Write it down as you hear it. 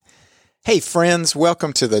Hey, friends,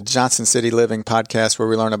 welcome to the Johnson City Living Podcast, where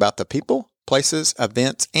we learn about the people, places,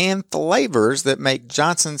 events, and flavors that make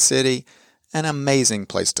Johnson City an amazing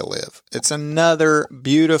place to live. It's another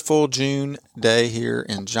beautiful June day here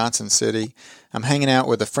in Johnson City. I'm hanging out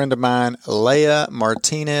with a friend of mine, Leah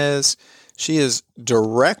Martinez. She is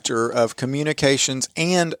Director of Communications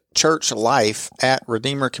and Church Life at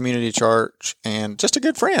Redeemer Community Church and just a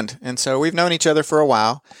good friend. And so we've known each other for a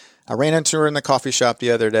while. I ran into her in the coffee shop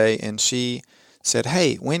the other day, and she said,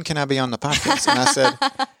 "Hey, when can I be on the podcast?" And I said,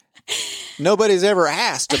 "Nobody's ever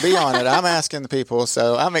asked to be on it. I'm asking the people,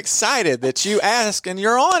 so I'm excited that you asked and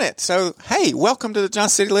you're on it." So, hey, welcome to the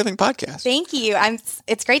Johnson City Living Podcast. Thank you.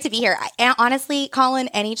 It's great to be here. Honestly, Colin,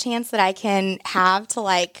 any chance that I can have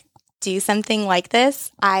to do something like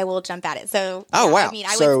this, I will jump at it. So, wow. I mean,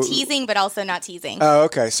 I was teasing, but also not teasing. Oh,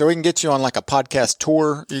 okay. So we can get you on like a podcast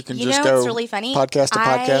tour. You can just go. It's really funny. Podcast to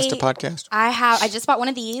podcast to podcast. I just bought one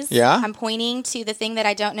of these. Yeah. I'm pointing to the thing that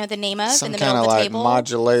I don't know the name of Some in the kind middle of of the like table.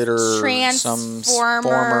 modulator,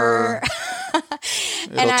 Transformer.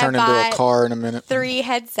 It'll turn into a car in a minute. 3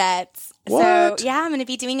 headsets. What? So yeah, I'm going to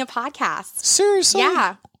be doing a podcast. Seriously?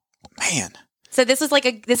 Yeah. Man. So this is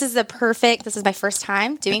this is my first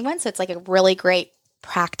time doing one. So it's like a really great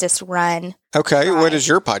practice run. Okay. try. What is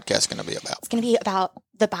your podcast going to be about? It's going to be about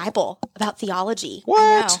the Bible, about theology. What?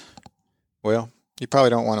 I know. Well, you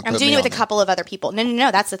probably don't want to put I'm doing me it with on a couple of other people. No.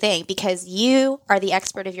 That's the thing, because you are the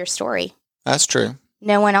expert of your story. That's true.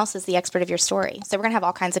 No one else is the expert of your story. So we're going to have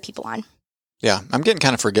all kinds of people on. Yeah. I'm getting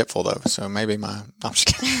kind of forgetful though. So maybe I'm just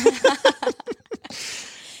kidding.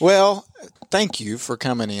 Well, thank you for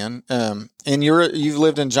coming in. And you've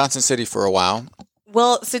lived in Johnson City for a while.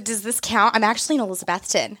 Well, so does this count? I'm actually in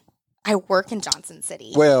Elizabethton. I work in Johnson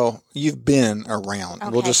City. Well, you've been around. Okay,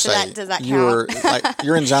 We'll just so say does that count?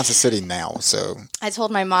 You're in Johnson City now. So I told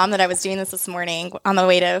my mom that I was doing this morning on the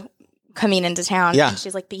way to coming into town. Yeah. And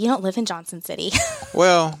she's like, "But you don't live in Johnson City."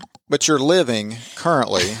 Well, but you're living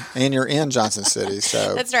currently and you're in Johnson City.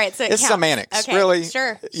 So that's right. So it's counts. semantics, Okay, really.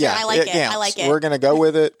 Sure. Yeah, I like it. counts. I like it. We're going to go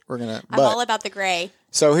with it. I'm all about the gray.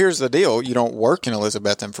 So here's the deal. You don't work in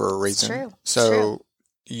Elizabethton for a reason. It's true. So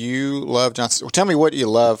you love Johnson. Well, tell me what you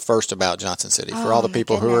love first about Johnson City for all the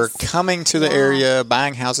people who are coming to the area,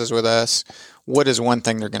 buying houses with us. What is one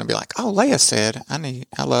thing they're going to be like, "Oh, Leah said,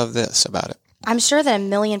 I love this about it." I'm sure that a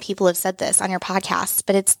million people have said this on your podcast,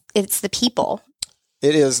 but it's the people.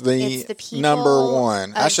 It is the people number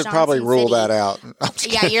one. I should probably rule that out.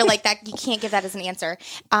 Yeah, you're like that. You can't give that as an answer.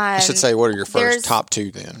 I should say, what are your first top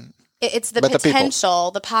two then? It's the potential,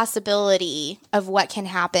 the possibility of what can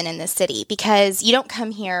happen in this city, because you don't come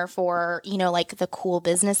here for, the cool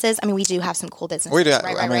businesses. I mean, we do have some cool businesses. We do.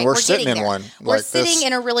 Right. We're sitting in one. We're sitting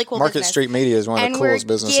in a really cool Market business. Street Media is one of the coolest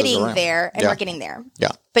businesses around. We're getting there.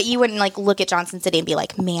 Yeah. But you wouldn't look at Johnson City and be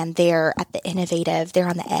like, "Man, they're at the innovative. They're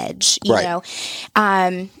on the edge." You know.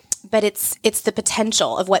 But it's the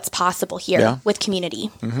potential of what's possible here with community.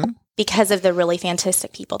 Mm-hmm. Because of the really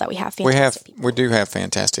fantastic people that we have. We do have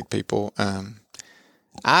fantastic people.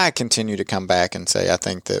 I continue to come back and say I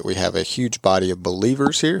think that we have a huge body of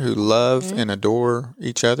believers here who love and adore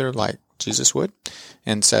each other like Jesus would.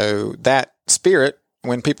 And so that spirit,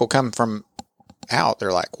 when people come from out,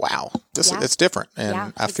 they're like, "Wow, it's different."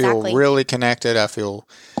 And I feel really connected. I feel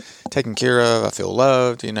taken care of. I feel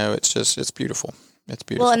loved. It's beautiful. It's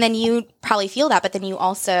beautiful. Well, and then you probably feel that, but then you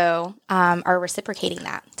also are reciprocating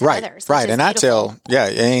that to others. Right. And beautiful.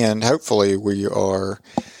 And hopefully we are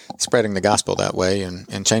spreading the gospel that way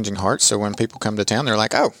and changing hearts. So when people come to town, they're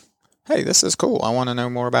like, "Oh, hey, this is cool. I want to know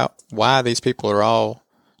more about why these people are all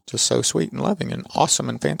just so sweet and loving and awesome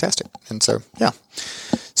and fantastic." And so, yeah.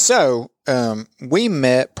 So we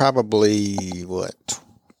met probably,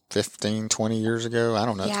 15, 20 years ago? I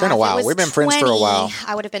don't know. It's been a while. We've been friends for a while.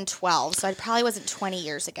 I would have been 12, so I probably wasn't 20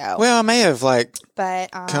 years ago. Well, I may have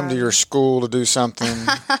come to your school to do something.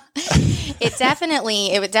 It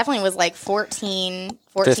definitely was 14,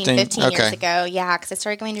 15 years ago. Yeah, because I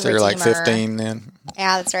started going to Redeemer. So you're 15 then?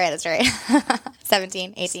 Yeah, that's right.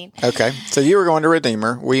 17, 18. Okay. So you were going to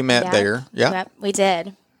Redeemer. We met there. Yeah. Yep, we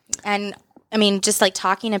did. And I mean, just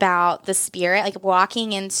talking about the spirit,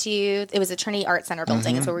 walking into, it was a Trinity Art Center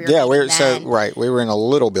building. Is where we were. Yeah, we were in a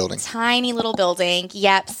little building, tiny little building.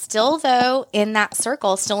 Yep, still though in that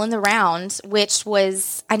circle, still in the round, which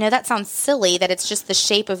was, I know that sounds silly that it's just the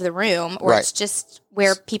shape of the room, or it's just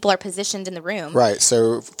where people are positioned in the room. Right.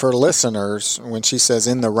 So for listeners, when she says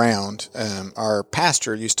in the round, our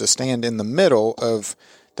pastor used to stand in the middle of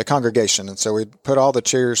the congregation, and so we'd put all the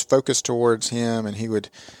chairs focused towards him, and he would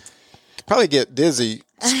probably get dizzy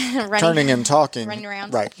turning and talking. Running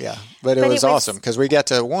around. Right, yeah. But it was awesome because we got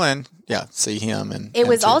to, see him. And it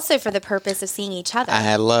was also for the purpose of seeing each other.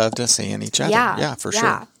 I loved seeing each other. Yeah, for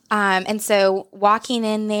sure. And so walking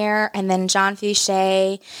in there and then John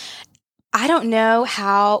Fouché, I don't know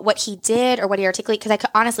what he did or what he articulated, because I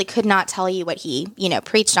honestly could not tell you what he,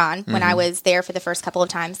 preached on when I was there for the first couple of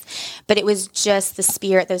times. But it was just the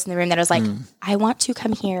spirit that was in the room that I was like, I want to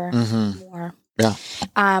come here more. Yeah.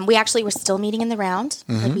 We actually were still meeting in the round.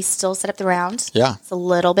 Like we still set up the round. Yeah. It's a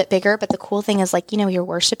little bit bigger, but the cool thing is you're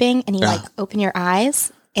worshiping and you open your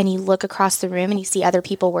eyes and you look across the room and you see other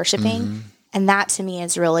people worshiping. And that to me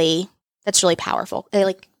is that's really powerful.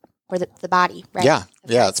 Or the body, right? Yeah.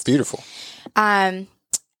 Yeah. It's beautiful. I'm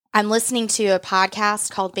listening to a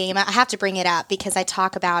podcast called Bema. I have to bring it up because I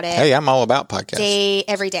talk about it. Hey, I'm all about podcasts.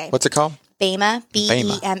 Every day. What's it called? Bema,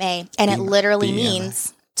 Bema. And it literally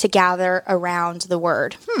means to gather around the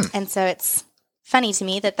word. And so it's funny to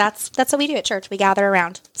me that's what we do at church. We gather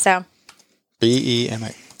around. So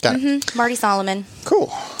Bema. Got it. Marty Solomon. Cool.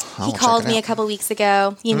 He called me a couple weeks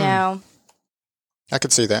ago, know. I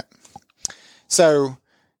could see that. So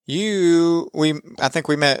I think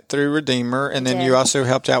we met through Redeemer, and then you also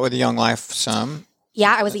helped out with Young Life some.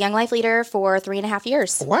 Yeah, I was a Young Life leader for 3.5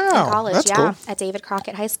 years. Wow. In college, that's cool. At David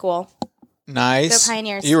Crockett High School. Nice. Go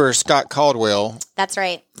Pioneers. You were Scott Caldwell. That's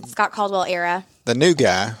right. Scott Caldwell era. The new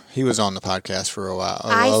guy. He was on the podcast for a while.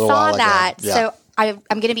 I saw that. Yeah. So I'm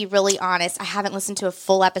going to be really honest. I haven't listened to a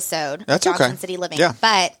full episode of Johnson City Living. Yeah.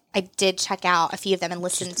 But I did check out a few of them and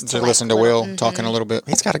listened to listen to Will talking a little bit.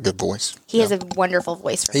 He's got a good voice. He has a wonderful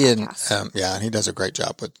voice for podcasts. And he does a great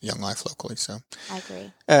job with Young Life locally. So I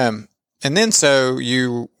agree. And then so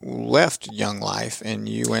you left Young Life and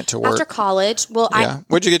you went to work after college. Well,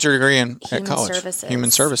 where'd you get your degree at college? Services.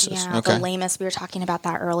 Human Services. Yeah, okay. the lamest. We were talking about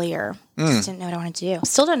that earlier. Just didn't know what I want to do.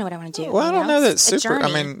 Still don't know what I want to do. Well, I don't know that it's super.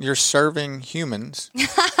 I mean, you're serving humans.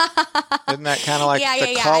 Isn't that kind of like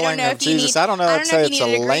the calling of Jesus? I don't know. I'd say it's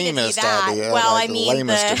the lamest idea. Well, like the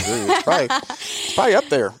lamest degree. It's probably up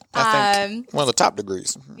there. I think one of the top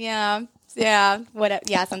degrees. Yeah. Yeah,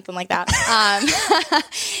 something like that.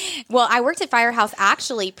 Well, I worked at Firehouse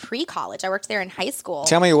actually pre-college. I worked there in high school.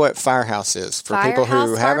 Tell me what Firehouse is for people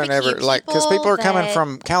who haven't ever because people are coming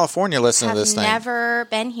from California listening to this thing. Never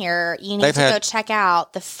been here. You need to go check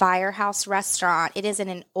out the Firehouse restaurant. It is in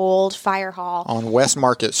an old fire hall on West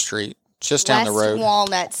Market Street. Just down the road.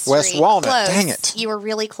 Walnut Street. West Walnut. Close. Dang it. You were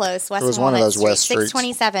really close. West It was Walnut one of those Street. West Streets.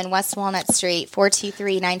 627 West Walnut Street,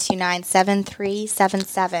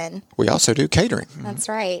 423-929-7377. We also do catering. That's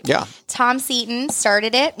right. Yeah. Tom Seaton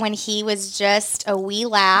started it when he was just a wee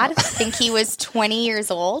lad. I think he was 20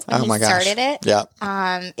 years old when he started it. Yeah.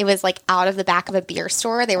 It was out of the back of a beer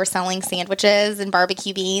store. They were selling sandwiches and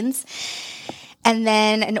barbecue beans. And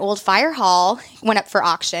then an old fire hall went up for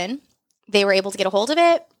auction. They were able to get a hold of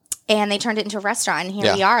it. And they turned it into a restaurant. And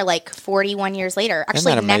here we are, 41 years later.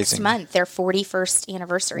 Actually, next month, their 41st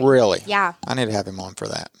anniversary. Really? Yeah. I need to have him on for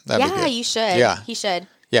that. That'd be good. You should. Yeah. He should.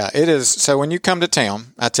 Yeah, it is. So when you come to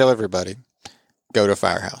town, I tell everybody, go to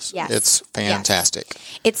Firehouse. Yes. It's fantastic.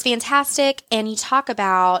 Yes. It's fantastic. And you talk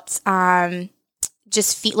about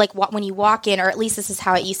just feel when you walk in, or at least this is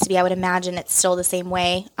how it used to be. I would imagine it's still the same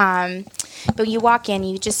way. But when you walk in,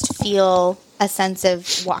 you just feel a sense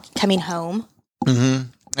of coming home. Mm-hmm.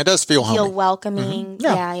 It does feel homey. Feel welcoming. Mm-hmm.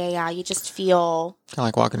 Yeah. You just feel kind of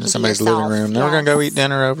like walking into somebody's living room. Then we're going to go eat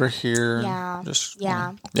dinner over here. Yeah.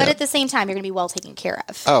 But at the same time, you're going to be well taken care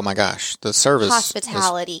of. Oh my gosh. The service.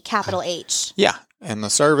 Hospitality, capital H. Yeah. And the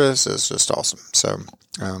service is just awesome. So,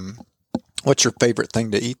 what's your favorite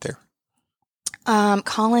thing to eat there?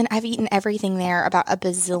 Colin, I've eaten everything there about a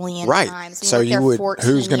bazillion times. So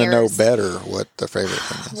who's going to know better what the favorite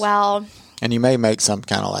thing is? Well. And you may make some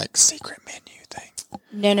kind of secret menu thing.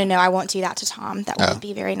 No. I won't do that to Tom. That wouldn't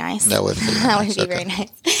be very nice. That wouldn't be that wouldn't be very nice.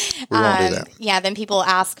 We won't do that. Yeah, then people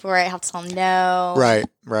ask for it. I have to tell them no. Right.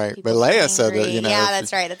 But Leia said that, Yeah,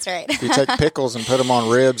 that's right. If you take pickles and put them on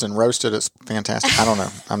ribs and roast it, it's fantastic. I don't know.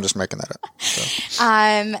 I'm just making that up.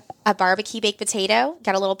 So. A barbecue baked potato.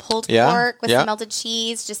 Got a little pulled pork with some melted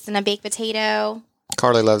cheese just in a baked potato.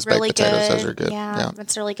 Carly loves really baked potatoes. Those are good. Yeah,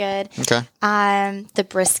 that's really good. Okay. The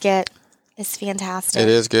brisket is fantastic. It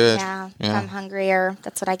is good. Yeah. If I'm hungrier,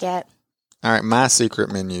 that's what I get. All right, my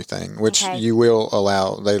secret menu thing, which they'll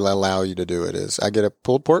allow you to do it, is I get a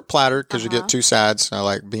pulled pork platter because you get two sides. I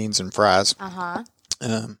like beans and fries.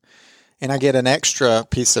 And I get an extra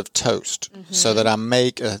piece of toast so that I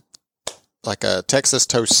make a Texas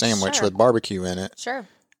toast sandwich with barbecue in it. Sure.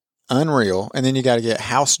 Unreal. And then you got to get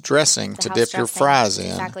house dressing to dip your fries in.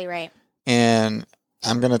 Exactly right. And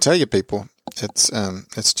I'm going to tell you, people,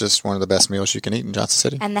 It's just one of the best meals you can eat in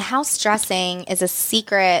Johnson City. And the house dressing is a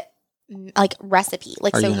secret like recipe.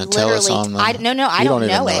 Like, Are so you gonna tell us on the, I don't know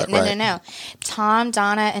it. Right. No. Tom,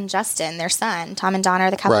 Donna, and Justin, their son. Tom and Donna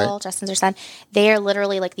are the couple. Right. Justin's their son. They are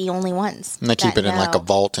literally like the only ones. And they keep it in like a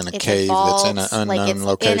vault in a cave that's in an unknown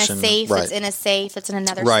location. In a safe. Right. It's in a safe. It's in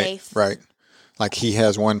another safe. Right. Like he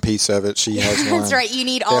has one piece of it. She has one. That's right. You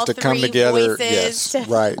need they all have to three come together. voices. Yes.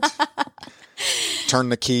 Right. Turn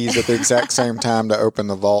the keys at the exact same time to open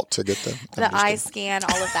the vault to get the eye scan,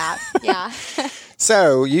 all of that. Yeah.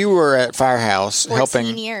 So you were at Firehouse 14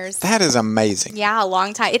 helping. years. That is amazing. Yeah, a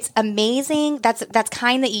long time. It's amazing. That's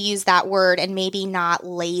kind that you use that word and maybe not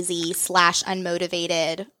lazy /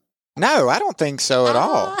 unmotivated. No, I don't think so at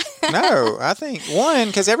all. No, I think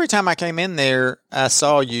because every time I came in there, I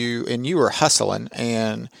saw you and you were hustling,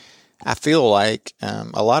 and I feel like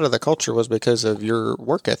a lot of the culture was because of your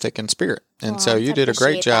work ethic and spirit, and so you did a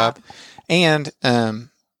great job, and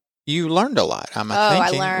you learned a lot. I'm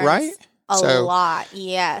thinking, I learned right? A lot,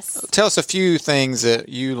 yes. Tell us a few things that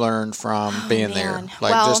you learned from being there,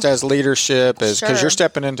 like well, just as leadership, because sure. you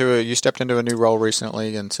stepped into a new role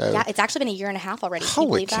recently, and so yeah, it's actually been a year and a half already. Can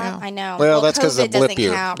holy you believe cow. that? I know. Well, that's because of the blip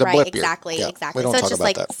year. The blip year. Exactly, yeah, exactly. We don't so it's talk just about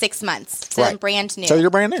like that. 6 months. So I'm brand new. So you're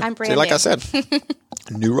brand new. I'm brand new. Like new. I said,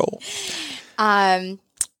 new role. I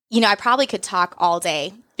probably could talk all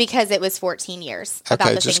day because it was 14 years about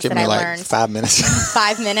the just things give that me I like learned. 5 minutes.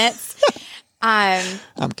 5 minutes.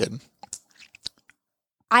 I'm kidding.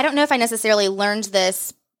 I don't know if I necessarily learned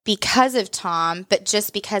this because of Tom, but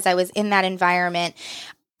just because I was in that environment.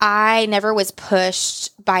 I never was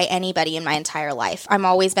pushed by anybody in my entire life. I've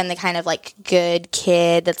always been the kind of like good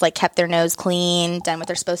kid that's like kept their nose clean, done what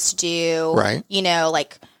they're supposed to do. Right.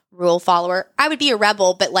 Like rule follower. I would be a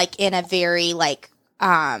rebel, but like in a very like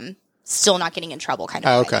still not getting in trouble kind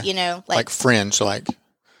of way, like fringe, like.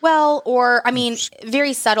 Well, or I mean,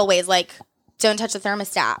 very subtle ways, like don't touch the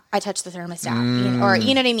thermostat. I touch the thermostat, or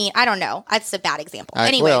you know what I mean. I don't know. That's a bad example.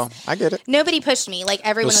 Anyways, I get it. Nobody pushed me. Like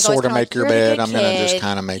everyone was sort always of make like, your bed. I'm gonna just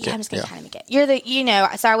kind of make it. I'm just gonna kind of make it. You're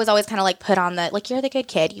the, so I was always kind of like put on the like you're the good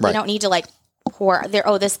kid. We don't need to like pour there.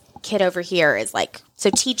 Oh, this kid over here is like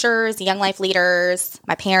so. Teachers, young life leaders,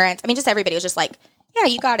 my parents. I mean, just everybody was just like, yeah,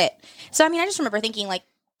 you got it. So I mean, I just remember thinking like,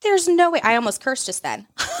 there's no way. I almost cursed just then.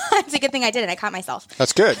 It's a good thing I didn't. I caught myself.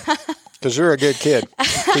 That's good because you're a good kid.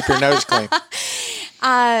 Keep your nose clean.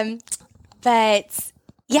 But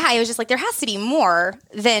yeah, I was just like, there has to be more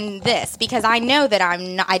than this because I know that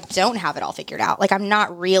I don't have it all figured out. Like I'm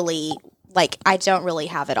not really like, I don't really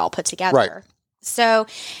have it all put together. Right. So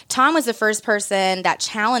Tom was the first person that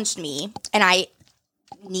challenged me and I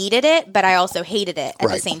needed it, but I also hated it at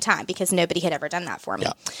the same time because nobody had ever done that for me.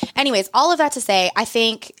 Yeah. Anyways, all of that to say, I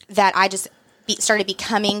think that I just started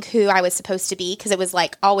becoming who I was supposed to be because it was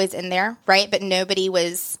like always in there, right? But nobody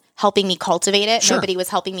was helping me cultivate it. Sure. Nobody was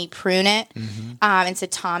helping me prune it. Mm-hmm. And so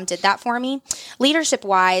Tom did that for me. Leadership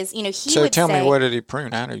wise, he so would tell say, me, what did he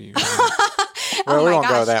prune out of you? Well, we won't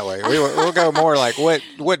go that way. We'll go more like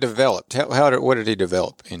what developed. What did he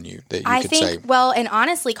develop in you that you could say? Well, and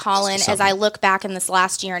honestly, Colin, as I look back in this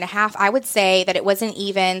last year and a half, I would say that it wasn't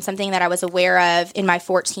even something that I was aware of in my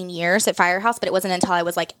 14 years at Firehouse, but it wasn't until I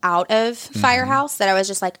was like out of Firehouse that I was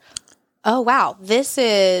just like, oh, wow, this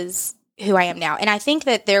is who I am now. And I think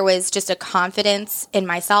that there was just a confidence in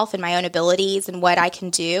myself and my own abilities and what I can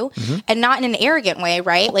do, and not in an arrogant way,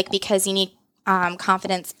 right? Like because you need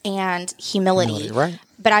confidence and humility. Right.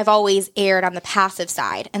 But I've always erred on the passive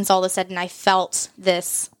side. And so all of a sudden I felt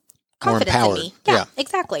this confidence in me. Yeah,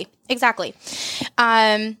 exactly.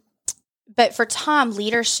 But for Tom,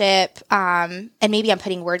 leadership, and maybe I'm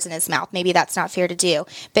putting words in his mouth. Maybe that's not fair to do,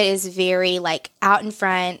 but is very like out in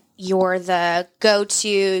front. You're the go-to,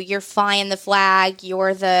 you're flying the flag.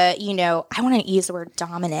 You're the, I want to use the word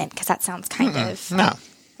dominant because that sounds kind of. No.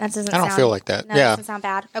 That doesn't I don't feel like that. No, that doesn't sound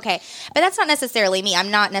bad. Okay. But that's not necessarily me. I'm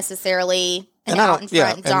not necessarily an out in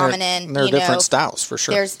front, dominant. And there are different styles for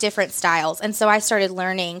sure. There's different styles. And so I started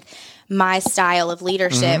learning my style of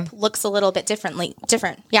leadership looks a little bit different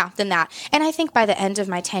than that. And I think by the end of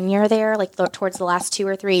my tenure there, like towards the last 2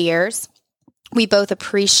 or 3 years, we both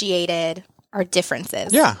appreciated our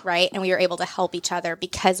differences. Yeah. Right. And we were able to help each other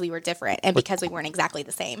because we were different and because we weren't exactly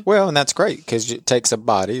the same. Well, and that's great because it takes a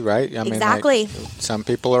body, right? I exactly. mean, like, some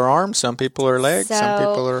people are arms, some people are legs, some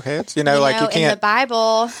people are heads. You can't. In the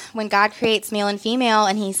Bible, when God creates male and female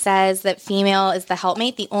and he says that female is the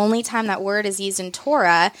helpmate, the only time that word is used in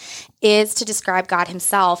Torah is to describe God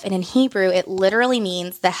himself. And in Hebrew, it literally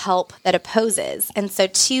means the help that opposes. And so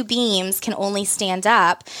two beams can only stand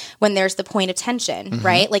up when there's the point of tension,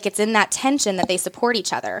 right? Like it's in that tension that they support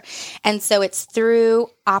each other. And so it's through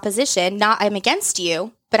opposition, not I'm against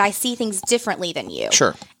you, but I see things differently than you.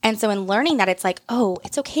 Sure. And so in learning that, it's like, oh,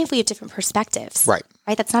 it's okay if we have different perspectives. Right.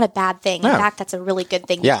 Right? That's not a bad thing. No. In fact, that's a really good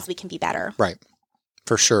thing because we can be better. Right.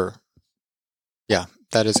 For sure. Yeah,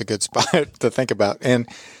 that is a good spot to think about. And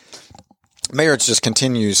marriage just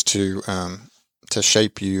continues to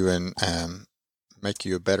shape you and make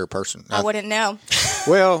you a better person. I wouldn't know.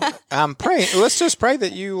 Well, I'm praying. Let's just pray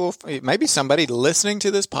that you will. Maybe somebody listening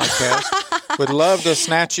to this podcast would love to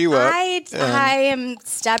snatch you up. I am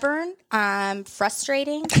stubborn. I'm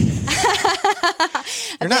frustrating.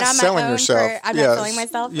 You're not selling yourself. I'm not selling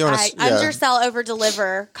myself. I undersell, over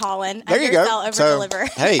deliver, Colin. There you go. Undersell, over deliver.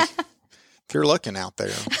 Hey, if you're looking out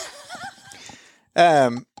there.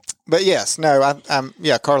 But yes, no,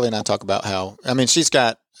 Carly and I talk about how, I mean, she's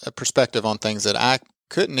got a perspective on things that I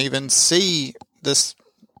couldn't even see this.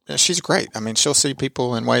 She's great. I mean, she'll see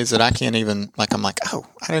people in ways that I can't even, like, I'm like, oh,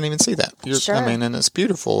 I didn't even see that. Sure. I mean, and it's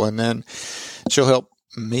beautiful. And then she'll help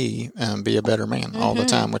me be a better man all the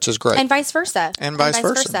time, which is great. And vice versa. And vice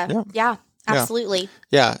versa. Yeah, absolutely.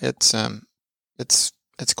 Yeah, it's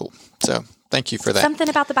cool. So thank you for that. Something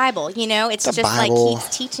about the Bible, it's just Bible, like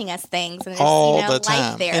keeps teaching us things, and there's all the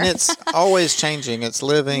time. life there. And it's always changing. It's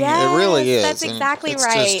living. Yes, it really is. That's exactly it's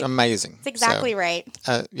right. It's just amazing. It's exactly right.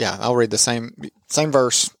 I'll read the same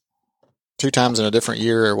verse 2 times in a different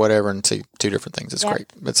year or whatever and see 2 different things. It's great.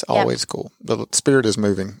 It's always cool. The Spirit is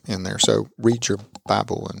moving in there. So read your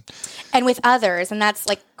Bible and with others. And that's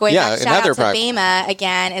like going back, shout out to Bema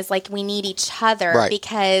again, is like we need each other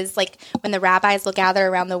because like when the rabbis will gather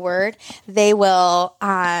around the word, they will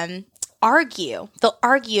argue. They'll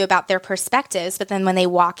argue about their perspectives, but then when they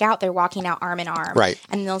walk out, they're walking out arm in arm. Right.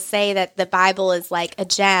 And they'll say that the Bible is like a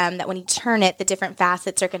gem that when you turn it, the different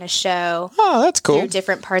facets are going to show. Oh, that's cool. Through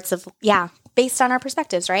different parts of, based on our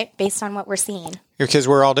perspectives, right? Based on what we're seeing. Because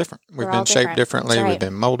we're all different. We've been shaped differently. Right. We've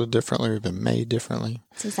been molded differently. We've been made differently.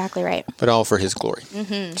 That's exactly right. But all for His glory.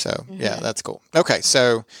 Mm-hmm. So, yeah, that's cool. Okay,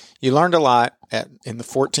 so you learned a lot in the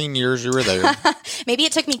 14 years you were there. Maybe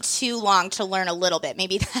it took me too long to learn a little bit.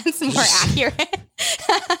 Maybe that's more accurate.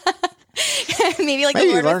 Maybe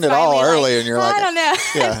you learned it all early and you're like, I don't know.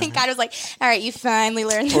 Yeah. I think God was like, all right, you finally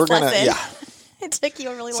learned this lesson. Yeah. It took you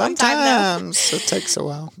a really long time, though. Sometimes it takes a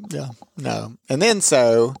while. Yeah. No. And then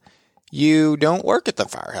so you don't work at the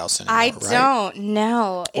firehouse anymore, I right? don't.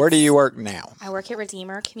 No. Where do you work now? I work at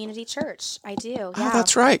Redeemer Community Church. I do. Yeah. Oh,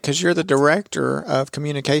 that's right, because you're the director of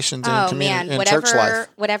communications and church life.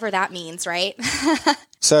 Whatever that means, right?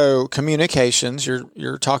 So communications,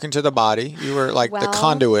 you're talking to the body. You were like the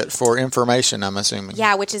conduit for information, I'm assuming.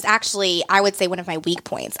 Yeah, which is actually, I would say, one of my weak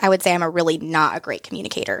points. I would say I'm really not a great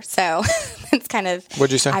communicator. So it's kind of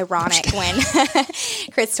What'd you say? Ironic when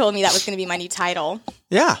Chris told me that was going to be my new title.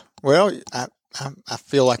 Yeah. Well, I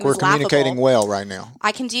feel like we're communicating well right now.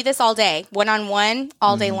 I can do this all day, one-on-one,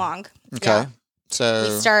 all day long. Okay. Yeah. So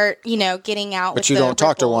we start, getting out. But you don't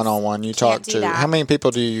talk to one-on-one. You talk to how many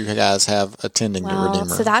people do you guys have attending to Redeemer?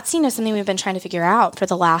 So that's something we've been trying to figure out for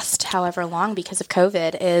the last however long because of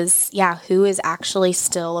COVID is who is actually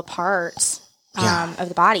still a part of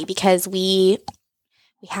the body, because we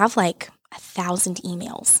have like 1,000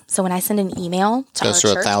 emails. So when I send an email to our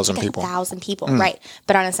church, 1,000 people. 1,000 people, right?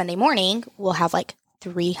 But on a Sunday morning, we'll have like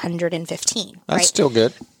 315. That's still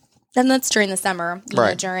good. And that's during the summer. You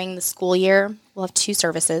know, during the school year, we'll have 2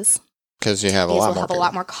 services. Because you have a lot more. We'll have a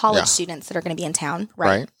lot more college students that are going to be in town.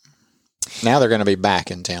 Right. Now they're going to be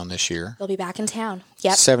back in town this year. They'll be back in town.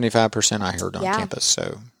 Yep. 75% I heard on campus.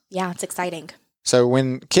 So yeah, it's exciting. So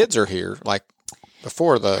when kids are here, like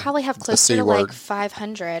before the probably have closer to like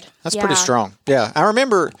 500. That's pretty strong. Yeah, I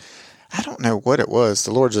remember. I don't know what it was.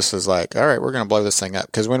 The Lord just was like, all right, we're going to blow this thing up.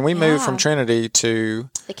 Because when we moved from Trinity to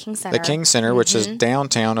the King Center, which is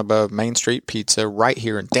downtown above Main Street Pizza, right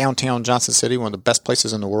here in downtown Johnson City, one of the best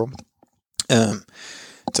places in the world.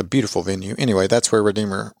 It's a beautiful venue. Anyway, that's where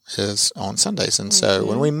Redeemer is on Sundays. And so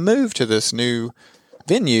when we moved to this new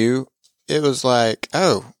venue, it was like,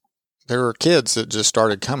 oh, there were kids that just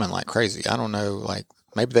started coming like crazy. I don't know, like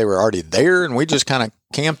maybe they were already there and we just kind of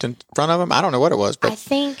camped in front of them. I don't know what it was. But I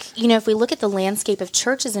think, if we look at the landscape of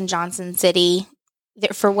churches in Johnson City,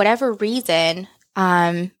 for whatever reason,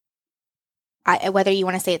 whether you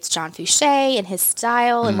want to say it's John Fouché and his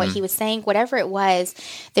style and what he was saying, whatever it was,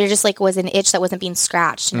 there just like was an itch that wasn't being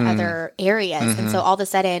scratched in other areas. And so all of a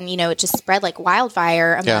sudden, it just spread like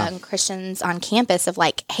wildfire among Christians on campus of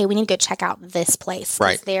like, hey, we need to go check out this place.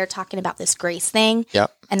 Right. They're talking about this grace thing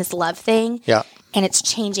and this love thing. Yeah. And it's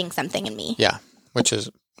changing something in me. Yeah.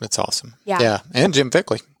 It's awesome. Yeah. Yeah. And Jim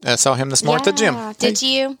Fickley. I saw him this morning at the gym. Did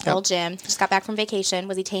you? Yep. Old Jim. Just got back from vacation.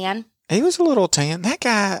 Was he tan? He was a little tan. That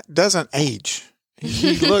guy doesn't age.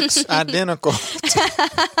 He looks identical.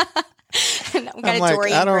 I'm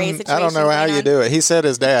like, I don't know how you do it. He said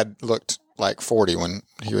his dad looked like 40 when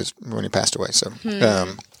he passed away. So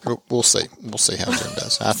we'll see. We'll see how Jim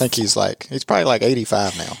does. I think he's probably like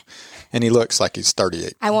 85 now, and he looks like he's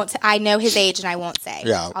 38. I know his age, and I won't say.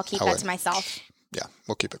 Yeah, I'll keep that to myself. Yeah,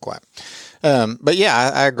 we'll keep it quiet. But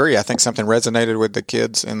yeah, I agree. I think something resonated with the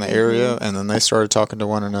kids in the area, and then they started talking to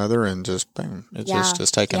one another, and just boom, it's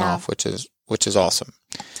just taken off, which is awesome.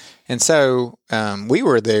 And so we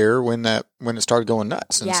were there when it started going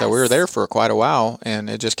nuts, and so we were there for quite a while, and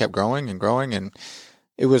it just kept growing and growing, and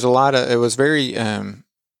it was very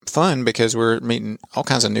fun because we're meeting all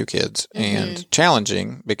kinds of new kids and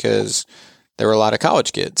challenging because there were a lot of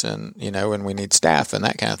college kids and we need staff and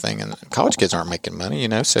that kind of thing. And college kids aren't making money,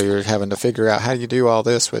 so you're having to figure out how do you do all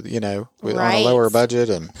this with on a lower budget.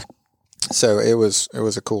 And so it was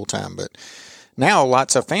a cool time, but now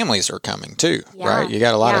lots of families are coming too, right? You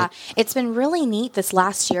got a lot of. It's been really neat this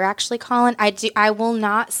last year, actually, Colin. I will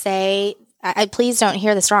not say. Please don't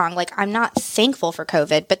hear this wrong. Like, I'm not thankful for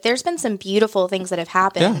COVID, but there's been some beautiful things that have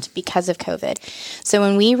happened because of COVID. So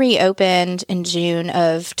when we reopened in June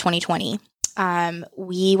of 2020,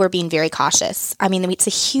 we were being very cautious. I mean, it's a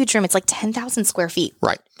huge room. It's like 10,000 square feet.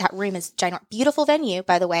 Right. That room is giant. Beautiful venue,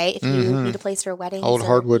 by the way, if you need a place for a wedding. Old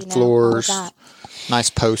hardwood floors. Nice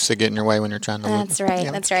posts that get in your way when you're trying to That's right.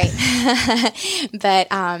 Yeah. That's right.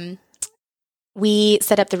 But we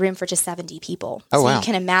set up the room for just 70 people. Oh, wow. You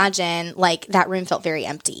can imagine, like, that room felt very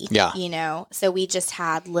empty. Yeah. So we just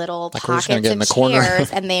had little like pockets of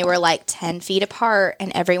chairs, and they were like 10 feet apart,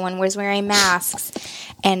 and everyone was wearing masks.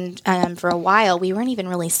 And for a while, we weren't even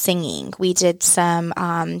really singing. We did some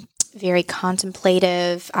very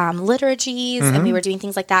contemplative liturgies, and we were doing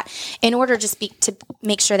things like that in order just to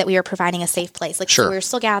make sure that we were providing a safe place. Like, so we were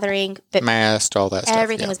still gathering, but masked, all that stuff.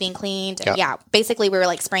 Everything was being cleaned. Yeah. Basically, we were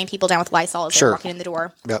like spraying people down with Lysol as they were walking in the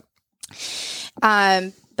door. Yep.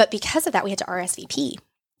 But because of that, we had to RSVP.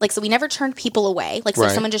 Like, so we never turned people away. Like, so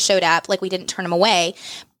if someone just showed up, like, we didn't turn them away.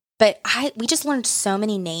 But we just learned so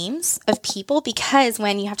many names of people because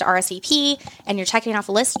when you have to RSVP and you're checking off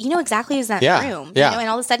a list, you know exactly who's in that room. Yeah. And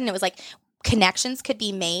all of a sudden it was like connections could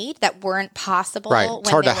be made that weren't possible. Right.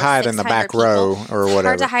 It's hard to hide in the back row or whatever.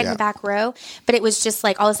 Hard to hide in the back row. But it was just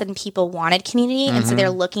like all of a sudden people wanted community. And so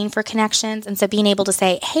they're looking for connections. And so being able to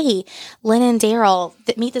say, hey, Lynn and Daryl,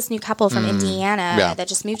 meet this new couple from Indiana that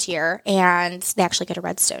just moved here. And they actually go to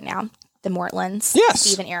Redstone now. The Mortlands,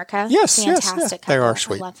 Steve and Erica, fantastic couple. They are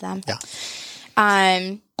sweet. I love them. Yeah.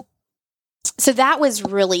 So that was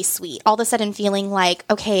really sweet. All of a sudden, feeling like,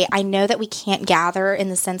 okay, I know that we can't gather in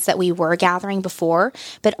the sense that we were gathering before,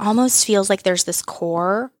 but almost feels like there's this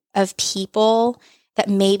core of people that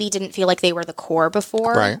maybe didn't feel like they were the core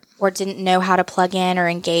before, or didn't know how to plug in or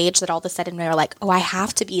engage. That all of a sudden they were like, oh, I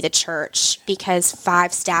have to be the church because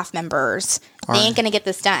 5 staff members they ain't going to get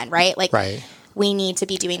this done, right? Like. We need to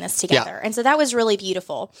be doing this together. And so that was really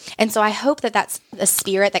beautiful. And so I hope that that's a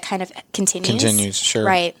spirit that kind of continues. Sure.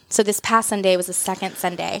 Right. So this past Sunday was the second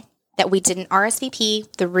Sunday that we didn't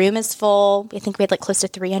RSVP. The room is full. I think we had like close to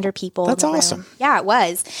 300 people. That's awesome. Yeah, it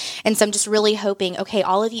was. And so I'm just really hoping, okay,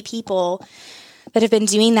 all of you people that have been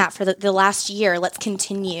doing that for the last year, let's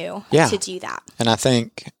continue to do that. And I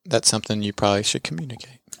think that's something you probably should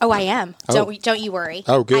communicate. Oh, I am. Don't you worry.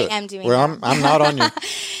 Oh, good. I am doing that. I'm not on your.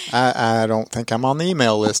 I don't think I'm on the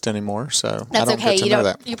email list anymore, so that's I don't okay. get to know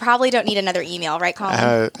that. You probably don't need another email, right,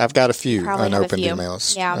 Colin? I've got a few unopened few.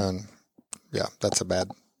 emails. Yeah, that's a bad.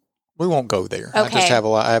 We won't go there. Okay. I just have a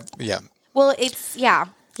lot. Well, it's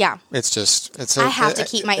It's just I have to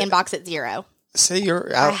keep my inbox at 0. See,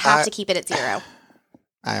 I have to keep it at 0.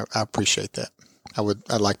 I appreciate that.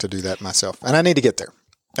 I'd like to do that myself, and I need to get there.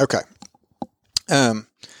 Okay.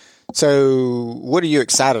 So what are you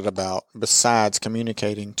excited about besides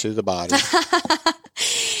communicating to the body?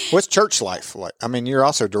 What's church life like? I mean, you're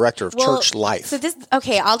also director of church life. So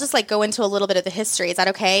I'll just like go into a little bit of the history. Is that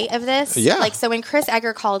okay of this? Yeah. So when Chris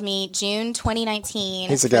Egger called me June 2019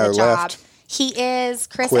 he's the guy who left. He is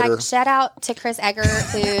Chris Egger. Shout out to Chris Egger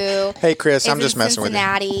who hey Chris, I'm just messing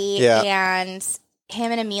Cincinnati, with you. Yeah. And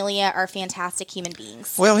him and Amelia are fantastic human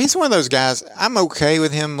beings. Well, he's one of those guys. I'm okay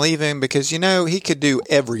with him leaving because, he could do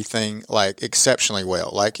everything like exceptionally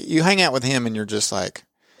well. Like you hang out with him and you're just like,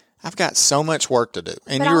 I've got so much work to do.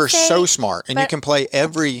 And you are so smart and you can play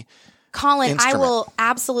every Colin, instrument. I will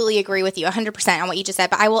absolutely agree with you 100% on what you just said,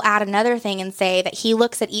 but I will add another thing and say that he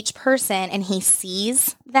looks at each person and he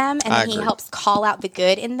sees them and then he helps call out the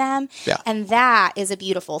good in them. Yeah. And that is a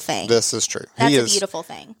beautiful thing. This is true. That's a beautiful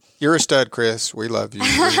thing. You're a stud, Chris. We love you.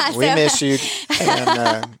 We miss you.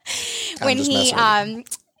 And,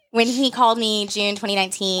 when he called me June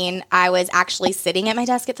 2019, I was actually sitting at my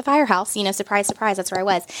desk at the firehouse, surprise, surprise, that's where I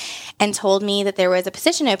was, and told me that there was a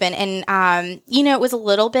position open. And, it was a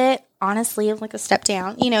little bit, honestly, like a step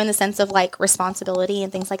down, in the sense of like responsibility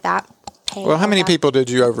and things like that. Well, how many people did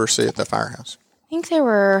you oversee at the firehouse? I think there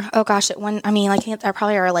were, I think there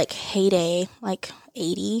probably are like heyday, like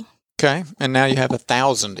 80. Okay. And now you have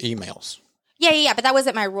 1,000 emails. Yeah, but that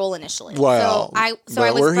wasn't my role initially. Well, I was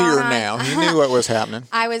we're here on, now. You knew what was happening.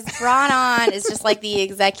 I was brought on as just like the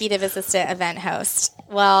executive assistant event host.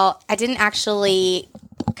 Well, I didn't actually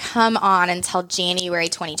come on until January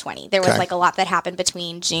 2020. There was like a lot that happened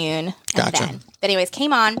between June and then. But anyways,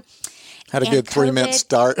 came on. Had a good 3-month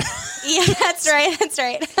start. Yeah, that's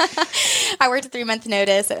right. I worked a 3-month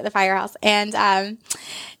notice at the firehouse. And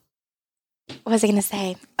what was I going to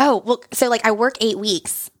say? Oh, well, so like I work 8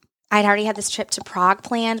 weeks. I'd already had this trip to Prague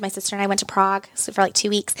planned. My sister and I went to Prague for like 2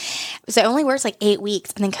 weeks. So I only worked like 8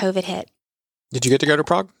 weeks, and then COVID hit. Did you get to go to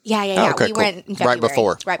Prague? Yeah. Oh, okay, we went in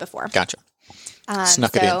February. Right before. Gotcha.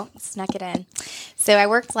 Snuck it in. So I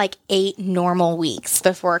worked like 8 normal weeks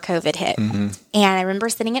before COVID hit. Mm-hmm. And I remember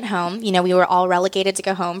sitting at home. We were all relegated to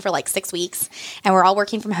go home for like 6 weeks. And we're all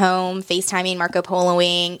working from home, FaceTiming, Marco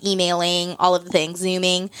Poloing, emailing, all of the things,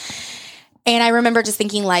 Zooming. And I remember just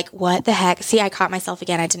thinking like, what the heck? See, I caught myself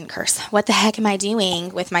again. I didn't curse. What the heck am I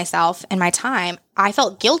doing with myself and my time? I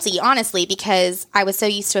felt guilty, honestly, because I was so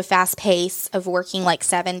used to a fast pace of working like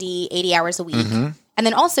 70, 80 hours a week. Mm-hmm. And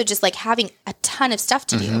then also just like having a ton of stuff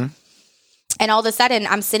to do. And all of a sudden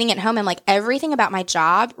I'm sitting at home and like everything about my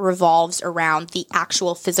job revolves around the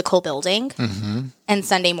actual physical building and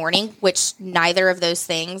Sunday morning, which neither of those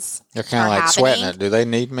things They're kind of like happening. Sweating it. Do they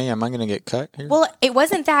need me? Am I going to get cut here? Well, it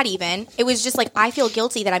wasn't that even. It was just like I feel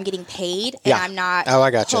guilty that I'm getting paid and I'm not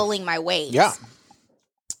pulling my weight. Yeah.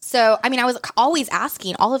 So, I was always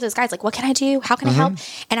asking all of those guys, like, what can I do? How can I help?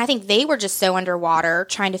 And I think they were just so underwater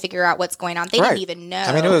trying to figure out what's going on. They didn't even know.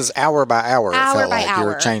 It was hour by hour. Hour by hour. You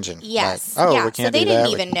were changing. Yes. Like, we can't so they didn't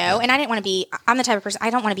even know. And I didn't want to be, I'm the type of person, I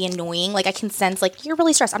don't want to be annoying. Like, I can sense, like, you're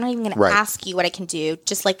really stressed. I'm not even going to ask you what I can do.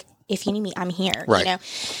 Just like, if you need me, I'm here,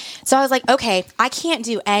 So I was like, okay, I can't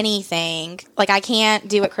do anything. Like, I can't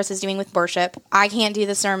do what Chris is doing with worship. I can't do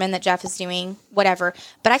the sermon that Jeff is doing, whatever.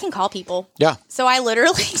 But I can call people. Yeah. So I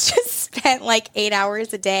literally just spent like 8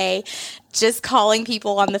 hours a day just calling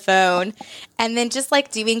people on the phone and then just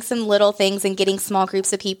like doing some little things and getting small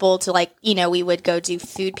groups of people to like, we would go do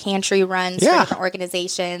food pantry runs for different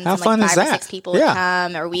organizations. How and like fun is 5 or that? 6 people would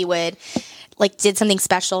come, or we would like did something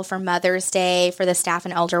special for Mother's Day for the staff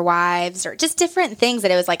and elder wives, or just different things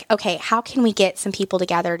that it was like, okay, how can we get some people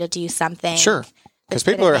together to do something? Sure. Because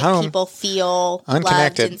people are at home. People feel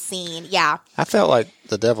unconnected loved and seen. Yeah. I felt like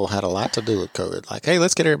the devil had a lot to do with COVID. Like, hey,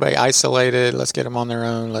 let's get everybody isolated. Let's get them on their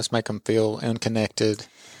own. Let's make them feel unconnected.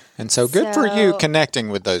 And so good for you connecting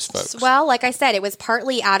with those folks. Well, like I said, it was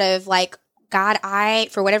partly out of like, God, I,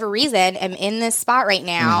 for whatever reason, am in this spot right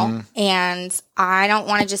now, and I don't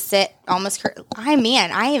want to just sit almost. I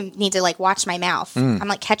need to like watch my mouth. I'm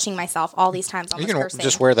like catching myself all these times. You can cursing.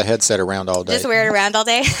 just wear the headset around all day. Just wear it around all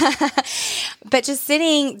day. But just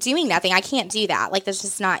sitting, doing nothing, I can't do that. Like that's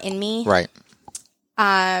just not in me. Right.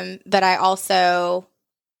 But I also.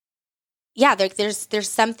 Yeah, there's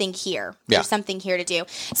something here. There's something here to do.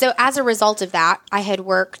 So as a result of that, I had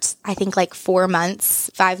worked, I think, like 5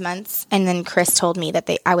 months, and then Chris told me that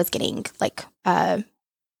I was getting like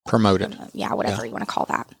promoted. Whatever you want to call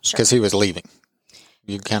that. Sure. Because he was leaving.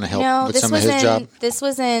 You kind of helped with some of his job. This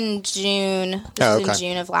was in June. In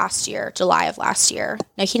June of last year, July of last year.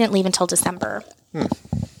 No, he didn't leave until December.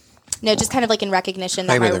 No, just kind of like in recognition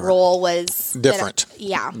that my role was different.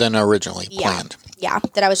 Than originally planned. Yeah,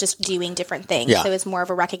 that I was just doing different things. Yeah. So it was more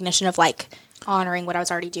of a recognition of like honoring what I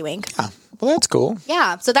was already doing. Well, that's cool.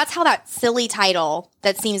 Yeah. So that's how that silly title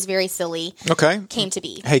that seems very silly came to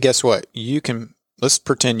be. Hey, guess what? Let's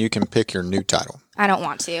pretend you can pick your new title. I don't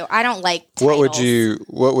want to. I don't like titles.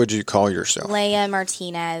 What would you call yourself? Leah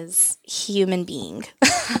Martinez, human being.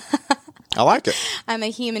 I like it. I'm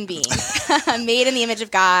a human being. I'm made in the image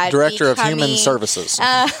of God. Director of Human Services.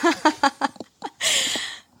 I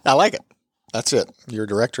like it. That's it. You're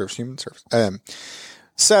director of human service.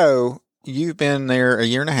 So you've been there a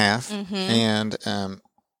year and a half, and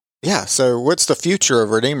so what's the future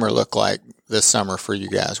of Redeemer look like this summer for you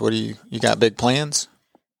guys? What do you got big plans?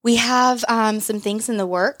 We have some things in the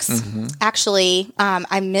works. Actually,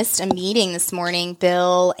 I missed a meeting this morning.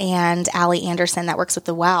 Bill and Allie Anderson that works with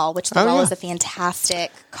The Well, which The Well is a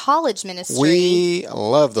fantastic college ministry. We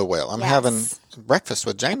love The Well. I'm having breakfast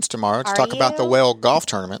with James tomorrow to talk about the Well golf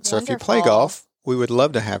tournament. So if you play golf, we would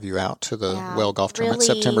love to have you out to the Well golf tournament,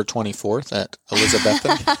 September 24th at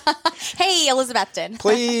Elizabethton. Hey, Elizabethton.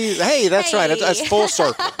 Please. Hey, that's right. It's full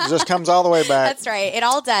circle. It just comes all the way back. That's right. It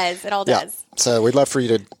all does. It all does. So we'd love for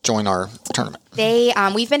you to join our tournament.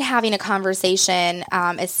 We've been having a conversation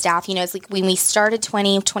as staff. You know, it's like when we started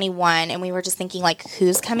 2021 and we were just thinking like,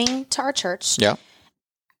 who's coming to our church? Yeah.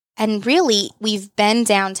 And really, we've been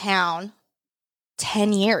downtown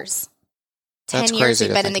 10 years. 10 years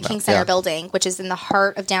we've been in the King Center building, which is in the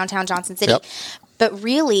heart of downtown Johnson City. Yep. But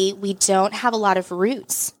really, we don't have a lot of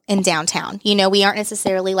roots in downtown. You know, we aren't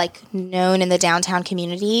necessarily like known in the downtown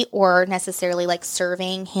community or necessarily like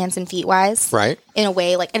serving hands and feet wise. Right. In a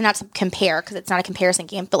way, like, and not to compare because it's not a comparison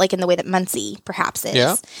game, but like in the way that Muncie perhaps is.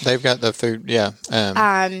 Yeah. They've got the food. Yeah.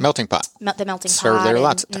 Melting pot. The melting pot. Served there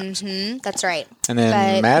lots of times. That's right. And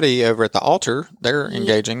then Maddie over at the altar, they're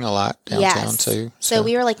engaging a lot downtown too. So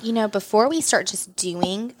we were like, you know, before we start just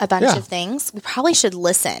doing a bunch of things, we probably should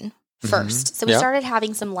listen first. So we started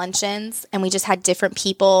having some luncheons and we just had different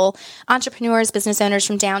people, entrepreneurs, business owners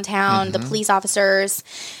from downtown, the police officers,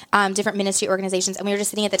 different ministry organizations. And we were just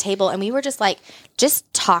sitting at the table and we were just like,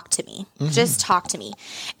 just talk to me. Just talk to me.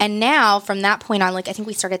 And now from that point on, like, I think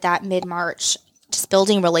we started that mid-March, just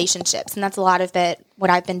building relationships. And that's a lot of it. What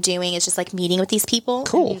I've been doing is just like meeting with these people.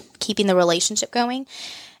 Cool. And keeping the relationship going.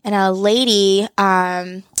 And a lady,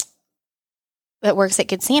 that works at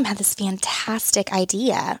Good Sam had this fantastic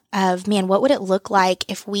idea of, man, what would it look like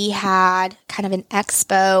if we had kind of an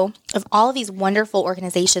expo of all of these wonderful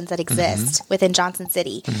organizations that exist within Johnson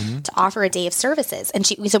City to offer a day of services? And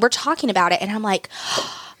so we're talking about it, and I'm like,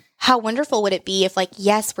 how wonderful would it be if, like,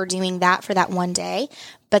 yes, we're doing that for that one day,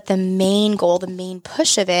 but the main goal, the main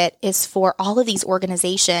push of it is for all of these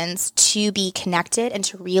organizations to be connected and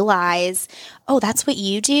to realize, oh, that's what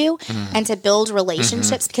you do, and to build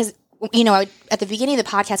relationships because, you know, at the beginning of the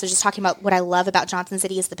podcast, I was just talking about what I love about Johnson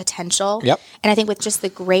City is the potential. Yep. And I think with just the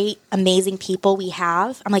great, amazing people we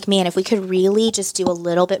have, I'm like, man, if we could really just do a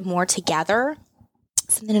little bit more together,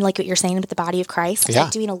 something like what you're saying with the body of Christ, like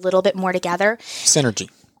doing a little bit more together. Synergy.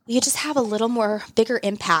 We could just have a little more bigger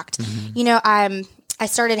impact. You know, I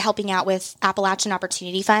started helping out with Appalachian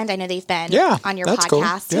Opportunity Fund. I know they've been on your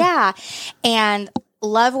podcast. Cool. Yeah. And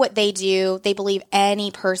love what they do. They believe any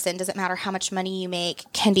person, doesn't matter how much money you make,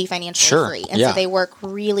 can be financially free. And so they work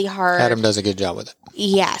really hard. Adam does a good job with it.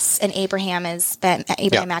 Yes. And Abraham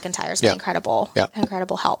McIntyre has been incredible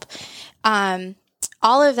help.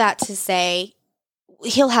 All of that to say,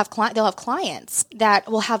 they'll have clients that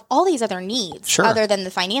will have all these other needs other than the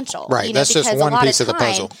financial. Right. You know, that's just one piece of the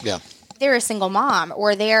puzzle. Yeah. They're a single mom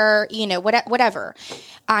or they're, you know, whatever.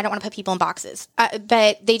 I don't want to put people in boxes,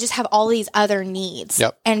 but they just have all these other needs.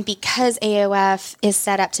 Yep. And because AOF is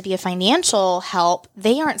set up to be a financial help,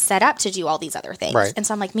 they aren't set up to do all these other things. Right. And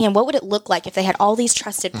so I'm like, man, what would it look like if they had all these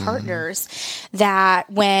trusted partners that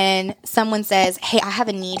when someone says, hey, I have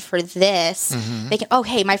a need for this, they can, oh,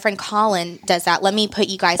 hey, my friend Colin does that. Let me put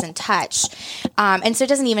you guys in touch. And so it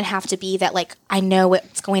doesn't even have to be that, like, I know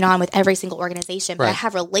what's going on with every single organization, but I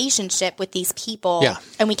have relationship with these people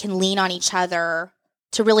and we can lean on each other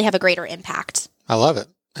to really have a greater impact. I love it.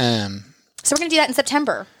 So we're going to do that in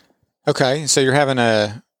September. Okay. So you're having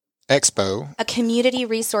a community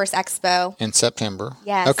resource expo in September.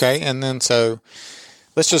 Yes. Okay. And then, so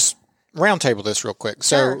let's just roundtable this real quick.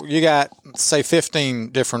 So you got, say, 15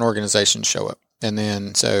 different organizations show up. And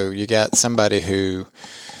then, so you got somebody who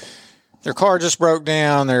their car just broke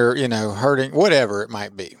down, they're, you know, hurting, whatever it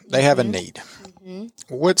might be. They have a need.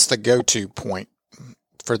 What's the go-to point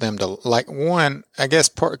for them to, like, one, I guess,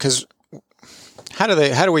 because how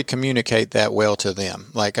do we communicate that well to them?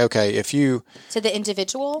 Like, okay, if you... To the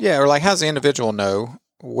individual? Yeah, or like, how's the individual know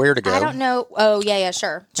where to go? I don't know. Oh, yeah,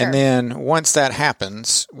 sure. And then once that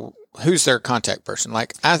happens, who's their contact person?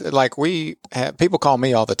 Like, people call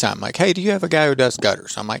me all the time. Like, hey, do you have a guy who does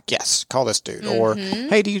gutters? I'm like, yes, call this dude. Or,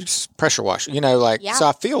 hey, do you pressure wash? You know, like, so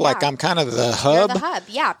I feel like I'm kind of the hub. You're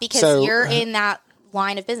the hub, because you're in that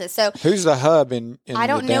line of business. So who's the hub in I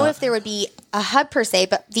don't know if there would be a hub per se,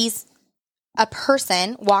 but a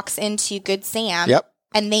person walks into Good Sam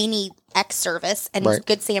and they need X service and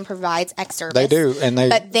Good Sam provides X service. They do.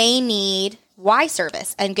 But they need Y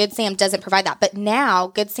service, and Good Sam doesn't provide that. But now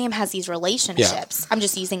Good Sam has these relationships. I'm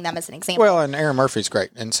just using them as an example. Well, and Aaron Murphy's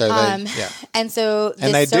great, and so and so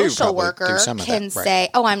the social worker can say,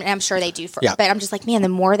 "Oh, I'm sure they do." But I'm just like, man, the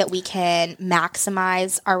more that we can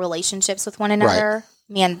maximize our relationships with one another,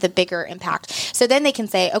 man, the bigger impact. So then they can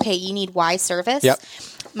say, "Okay, you need Y service." Yep.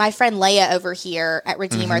 My friend Leia over here at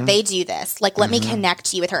Redeemer, they do this. Like, let me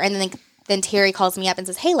connect you with her, and then Terry calls me up and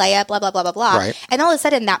says, "Hey, Leia, blah, blah, blah, blah, blah." Right. And all of a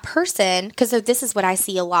sudden that person, because this is what I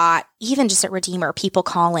see a lot, even just at Redeemer, people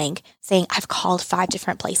calling, saying, "I've called 5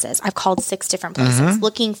 different places. I've called 6 different places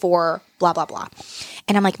looking for blah, blah, blah."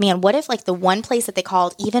 And I'm like, man, what if like the one place that they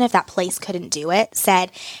called, even if that place couldn't do it,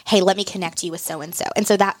 said, "Hey, let me connect you with so-and-so." And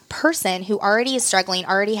so that person who already is struggling,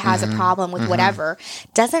 already has a problem with whatever,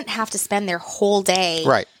 doesn't have to spend their whole day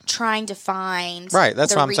trying to find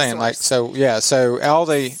That's what I'm saying. Like, so all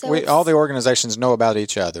the organizations know about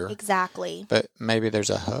each other. Exactly. But maybe there's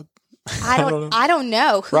a hub. I don't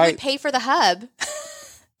know. Who would pay for the hub?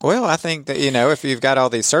 Well, I think that, if you've got all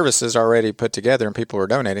these services already put together and people are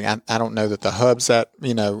donating, I don't know that the hub's that,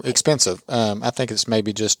 expensive. I think it's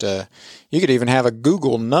maybe just you could even have a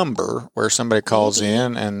Google number where somebody calls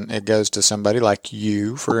in and it goes to somebody like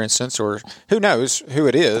you, for instance, or who knows who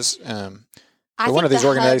it is. I think one of these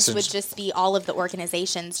organizations would just be all of the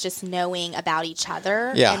organizations just knowing about each other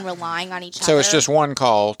and relying on each other. So it's just one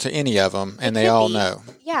call to any of them, and they all know.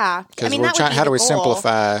 Yeah, because we're trying. How do we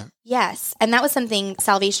simplify? Yes, and that was something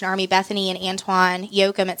Salvation Army, Bethany and Antoine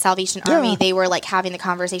Yoakum at Salvation Army. They were like having the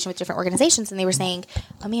conversation with different organizations, and they were saying,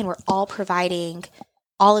 "Oh man, we're all providing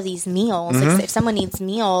all of these meals. Like, if someone needs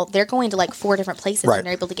meal, they're going to like 4 different places and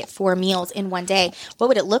they're able to get 4 meals in one day. What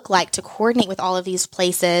would it look like to coordinate with all of these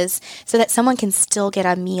places so that someone can still get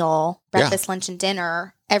a meal, breakfast, lunch, and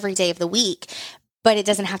dinner every day of the week? But it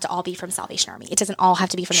doesn't have to all be from Salvation Army. It doesn't all have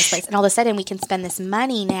to be from this place. And all of a sudden, we can spend this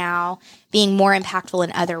money now being more impactful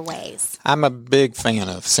in other ways. I'm a big fan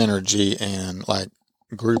of synergy and like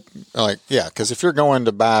group, because if you're going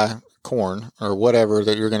to buy corn or whatever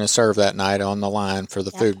that you're going to serve that night on the line for the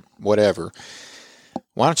food, whatever,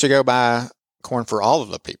 why don't you go buy corn for all of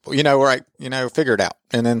the people? Figure it out.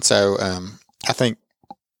 And then so I think,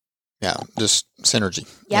 just synergy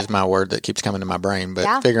is my word that keeps coming to my brain,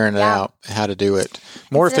 but figuring it out how to do it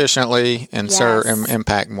more efficiently and serve and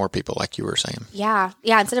impact more people, like you were saying. Yeah.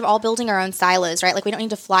 Instead of all building our own silos, right? Like we don't need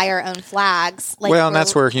to fly our own flags. Like, and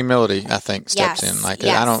that's where humility, I think, steps in. Like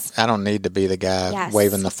I don't need to be the guy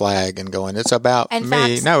waving the flag and going, "It's about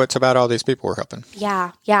me." No, it's about all these people we're helping.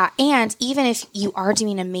 Yeah. And even if you are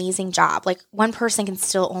doing an amazing job, like one person can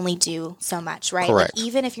still only do so much, right? Correct. Like,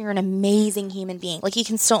 even if you're an amazing human being, like you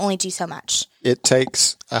can still only do so much. It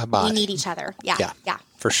takes a body. We need each other. Yeah.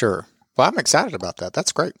 For sure. Well, I'm excited about that.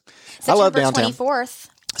 That's great. September I love downtown. 24th.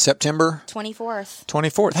 September 24th.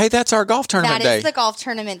 24th. Hey, that's our golf tournament day. That is the golf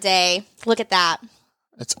tournament day. Look at that.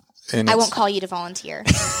 I won't call you to volunteer.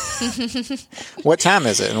 What time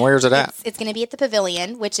is it and where is it at? It's going to be at the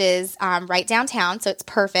Pavilion, which is right downtown, so it's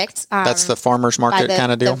perfect. That's the farmer's market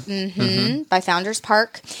kind of deal? By Founders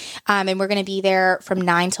Park. And we're going to be there from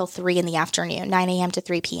 9 till 3 in the afternoon, 9 a.m. to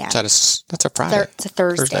 3 p.m. That's a Friday. It's a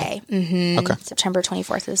Thursday. Okay. September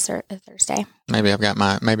 24th is a Thursday. Maybe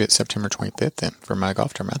it's September 25th then for my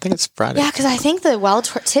golf tournament. I think it's Friday. Yeah, because I think the Well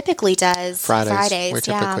typically does Fridays. We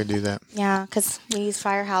typically do that. Yeah, because we use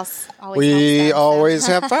Firehouse. We always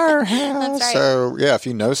have Firehouse. That's right. So, if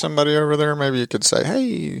you know somebody over there, maybe you could say,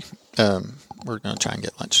 "Hey, we're going to try and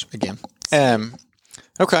get lunch again."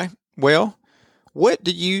 Okay. Well, what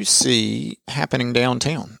do you see happening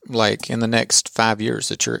downtown, like in the next 5 years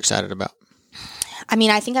that you're excited about? I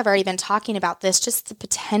mean, I think I've already been talking about this, just the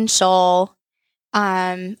potential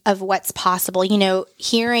of what's possible.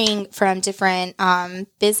 Hearing from different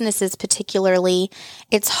businesses particularly,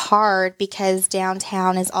 it's hard because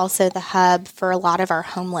downtown is also the hub for a lot of our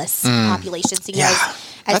homeless population. So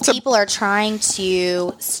as people are trying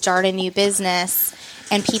to start a new business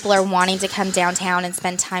and people are wanting to come downtown and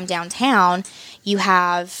spend time downtown, you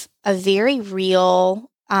have a very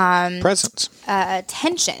real presence,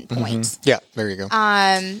 tension point. Yeah, there you go.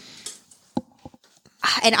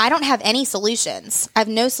 And I don't have any solutions. I have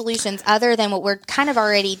no solutions other than what we're kind of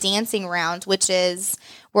already dancing around, which is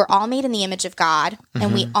we're all made in the image of God,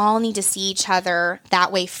 and we all need to see each other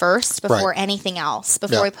that way first before anything else,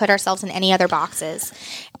 before we put ourselves in any other boxes.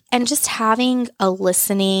 And just having a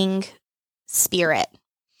listening spirit.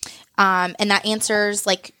 And that answers,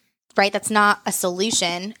 that's not a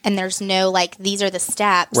solution, and there's no, these are the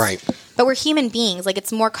steps. Right. But we're human beings.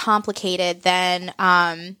 It's more complicated than...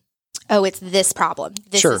 it's this problem.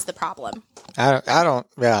 This is the problem.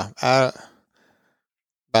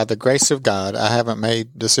 by the grace of God, I haven't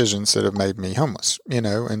made decisions that have made me homeless,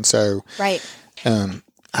 and so right.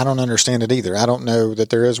 I don't understand it either. I don't know that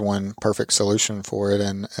there is one perfect solution for it,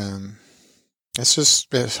 and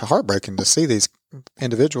it's heartbreaking to see these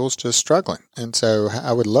individuals just struggling, and so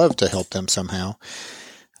I would love to help them somehow.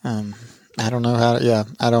 I don't know how.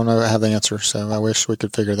 I don't know how the answer. So I wish we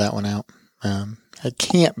could figure that one out. It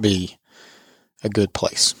can't be a good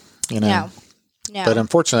place, No. But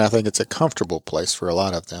unfortunately, I think it's a comfortable place for a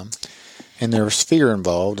lot of them, and there's fear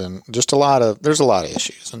involved, and just there's a lot of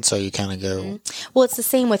issues, and so you kind of go. Well, it's the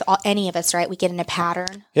same with any of us, right? We get in a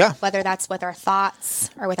pattern. Yeah. Whether that's with our thoughts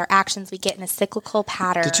or with our actions, we get in a cyclical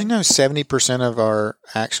pattern. Did you know 70% of our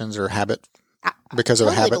actions are habit? Because of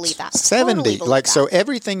totally a habit. Believe that. 70. Totally believe like, that. so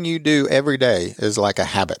everything you do every day is like a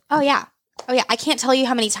habit. Oh, yeah. I can't tell you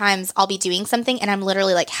how many times I'll be doing something and I'm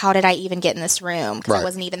literally like, how did I even get in this room? Because I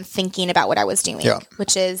wasn't even thinking about what I was doing,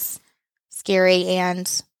 which is scary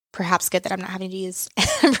and perhaps good that I'm not having to use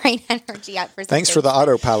brain energy out for something. Thanks for the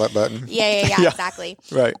autopilot button. Yeah, exactly.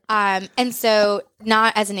 Right. And so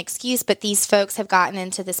not as an excuse, but these folks have gotten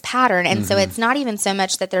into this pattern. And so it's not even so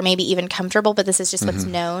much that they're maybe even comfortable, but this is just what's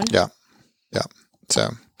known. Yeah. So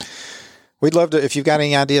we'd love to, if you've got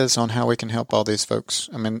any ideas on how we can help all these folks.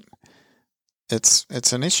 I mean,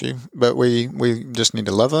 it's an issue, but we just need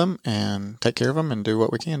to love them and take care of them and do what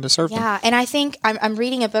we can to serve them. Yeah. And I think I'm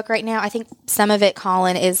reading a book right now. I think some of it,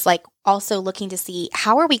 Colin, is like also looking to see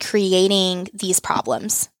how are we creating these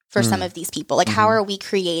problems for some of these people? Like, how are we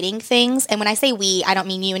creating things? And when I say we, I don't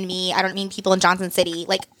mean you and me. I don't mean people in Johnson City,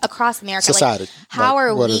 like across America. Society. Like, how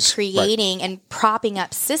are we creating and propping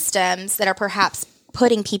up systems that are perhaps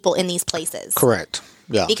putting people in these places? Correct.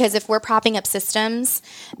 Yeah. Because if we're propping up systems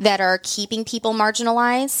that are keeping people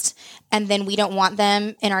marginalized and then we don't want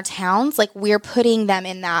them in our towns, like we're putting them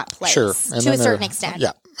in that place to a certain extent.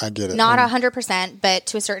 Yeah, I get it. Not 100%, but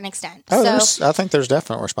to a certain extent. Oh, so, I think there's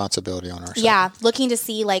definite responsibility on our side. Yeah, looking to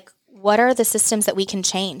see like what are the systems that we can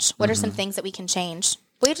change? What are some things that we can change?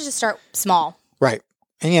 We have to just start small. Right.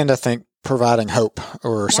 And I think providing hope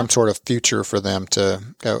or some sort of future for them to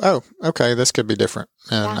go, oh, okay, this could be different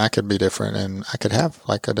and I could be different and I could have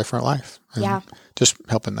like a different life. And just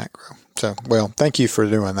helping that grow. So, well, thank you for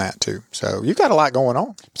doing that too. So you got a lot going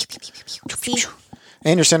on. See?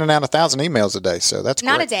 And you're sending out 1,000 emails a day. So that's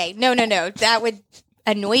not great. a day. No. That would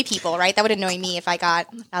annoy people, right? That would annoy me if I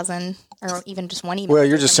got 1,000 or even just one email. Well,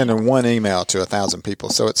 you're just sending one email to 1,000 people.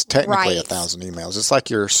 So it's technically 1,000 emails. It's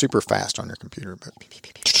like you're super fast on your computer, but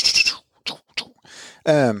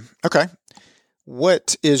okay.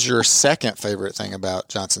 What is your second favorite thing about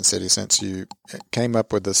Johnson City since you came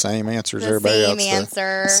up with the same answers everybody else?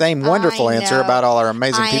 The same wonderful answer about all our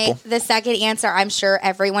amazing people. The second answer, I'm sure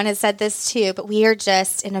everyone has said this too, but we are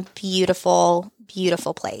just in a beautiful,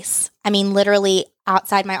 beautiful place. I mean, literally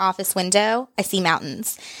outside my office window, I see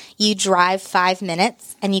mountains. You drive 5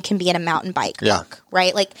 minutes and you can be in a mountain bike park,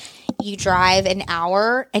 right? Like you drive an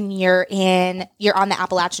hour and you're on the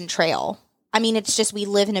Appalachian Trail. I mean, it's just, we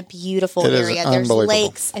live in a beautiful area. There's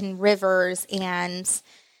lakes and rivers and...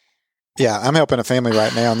 Yeah, I'm helping a family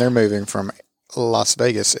right now, and they're moving from Las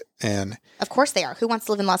Vegas. And of course they are. Who wants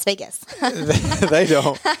to live in Las Vegas? They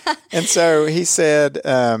don't. And so he said,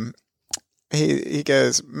 he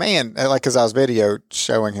goes, man, like, because I was video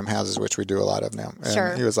showing him houses, which we do a lot of now.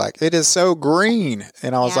 And he was like, it is so green.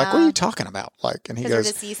 And I was like, what are you talking about? Like, and he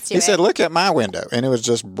goes, he said, look at my window. And it was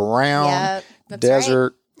just brown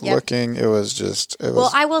desert. Right. Looking, it was. Well,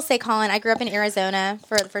 I will say, Colin, I grew up in Arizona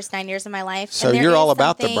for the first 9 years of my life. So you're all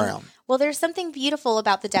about the brown. Well, there's something beautiful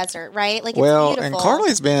about the desert, right? Like, it's beautiful. And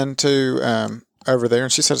Carly's been to over there,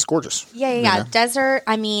 and she said it's gorgeous. Yeah. Desert.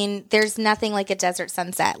 I mean, there's nothing like a desert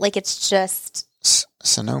sunset. Like, it's just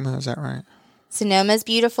Sonoma. Is that right? Sonoma's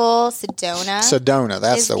beautiful. Sedona.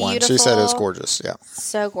 That's the one. She said it's gorgeous. Yeah.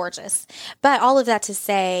 So gorgeous. But all of that to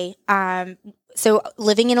say, so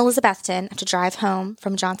living in Elizabethton, I have to drive home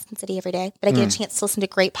from Johnson City every day, but I get a chance to listen to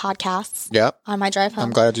great podcasts on my drive home.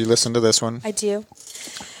 I'm glad you listened to this one. I do.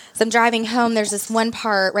 So I'm driving home. There's this one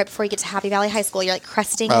part right before you get to Happy Valley High School. You're like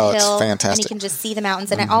cresting a hill. It's fantastic. And you can just see the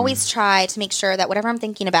mountains. And I always try to make sure that whatever I'm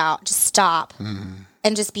thinking about, just stop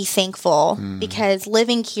and just be thankful because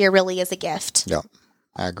living here really is a gift. Yeah,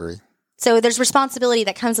 I agree. So there's responsibility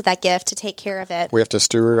that comes with that gift to take care of it. We have to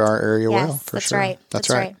steward our area well, for sure. Right.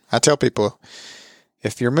 That's right. I tell people,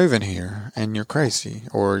 if you're moving here and you're crazy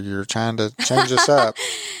or you're trying to change us up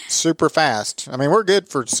super fast, I mean, we're good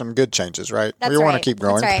for some good changes, right? We want to keep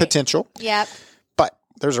growing. Potential. Yep. But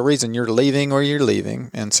there's a reason you're leaving or you're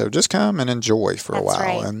leaving. And so just come and enjoy for a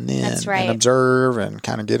while and then and observe and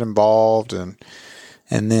kind of get involved and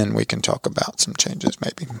then we can talk about some changes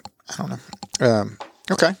maybe. I don't know.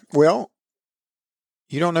 Okay. Well,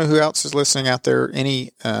 you don't know who else is listening out there.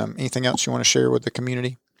 Anything else you want to share with the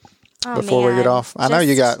community before we get off? I know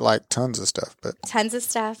you got like tons of stuff, but tons of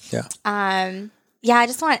stuff. Yeah. Yeah, I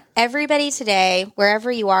just want everybody today,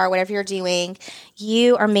 wherever you are, whatever you're doing,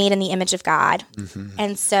 you are made in the image of God. Mm-hmm.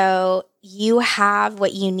 And so you have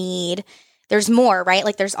what you need. There's more, right?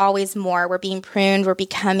 Like there's always more. We're being pruned, we're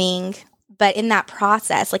becoming, but in that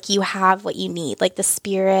process, like you have what you need. Like the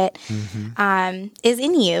Spirit is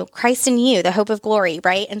in you, Christ in you, the hope of glory,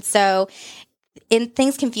 right? And so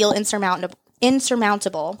things can feel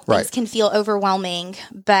insurmountable. Right. Things can feel overwhelming,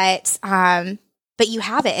 but you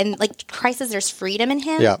have it. And like Christ says, there's freedom in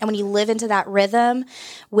him. Yeah. And when you live into that rhythm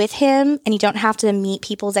with him, and you don't have to meet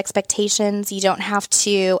people's expectations, you don't have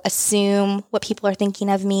to assume what people are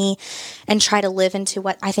thinking of me and try to live into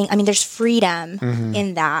what I think. I mean, there's freedom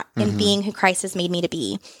in that, in being who Christ has made me to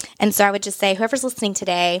be. And so I would just say, whoever's listening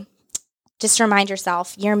today, just remind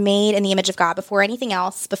yourself, you're made in the image of God before anything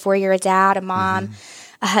else, before you're a dad, a mom,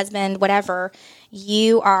 a husband, whatever.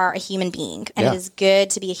 You are a human being, and it is good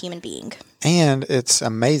to be a human being. And it's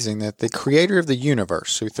amazing that the creator of the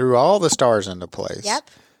universe, who threw all the stars into place,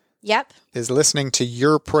 Yep. is listening to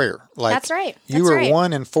your prayer. Like, that's right. You are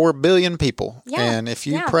one in 4 billion people. Yeah. And if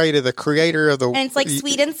you pray to the creator of the... And it's like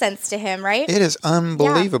sweet incense to him, right? It is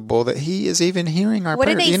unbelievable that he is even hearing our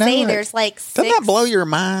prayer. What did they say? Like, there's like 6... Doesn't that blow your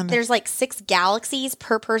mind? There's like 6 galaxies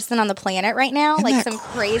per person on the planet right now. Isn't like some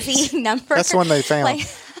crazy number. That's one they found. Like,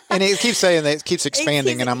 and it keeps saying that it keeps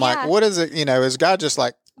expanding. And I'm like, what is it? You know, is God just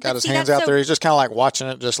like... got his hands out there. He's just kind of like watching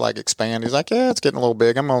it just like expand. He's like, yeah, it's getting a little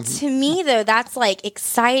big. To me, though, that's like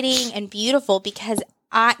exciting and beautiful because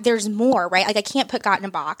there's more, right? Like I can't put God in a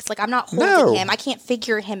box. Like I'm not holding him. I can't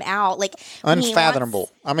figure him out. Like unfathomable.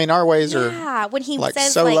 I mean, our ways are when he like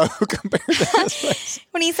says, so low compared to his ways.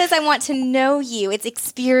 When he says, I want to know you, it's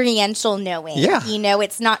experiential knowing. Yeah. You know,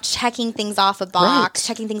 it's not checking things off a box,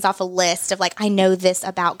 checking things off a list of like, I know this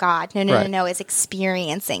about God. No. It's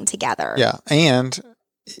experiencing together. Yeah. And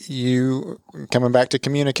you coming back to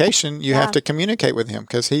communication, you have to communicate with him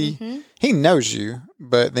because he knows you,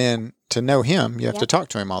 but then to know him, you have to talk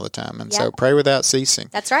to him all the time. And so pray without ceasing.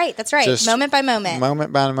 That's right. Just moment by moment.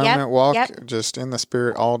 Moment by moment, walk just in the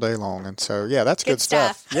Spirit all day long. And so, that's good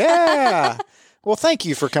stuff. Yeah. Well, thank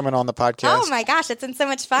you for coming on the podcast. Oh my gosh, it's been so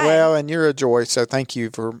much fun. Well, and you're a joy. So thank you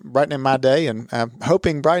for brightening my day, and I'm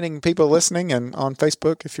hoping brightening people listening and on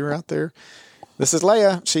Facebook if you're out there. This is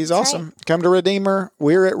Leah. She's awesome. Right. Come to Redeemer.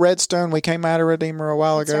 We're at Redstone. We came out of Redeemer a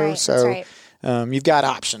while ago. Right. So you've got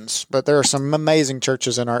options. But there are some amazing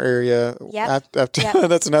churches in our area. Yep.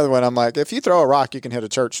 That's another one. I'm like, if you throw a rock, you can hit a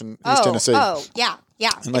church in East Tennessee. Oh, yeah.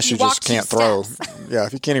 Yeah. Unless you just can't throw.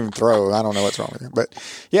 If you can't even throw, I don't know what's wrong with you. But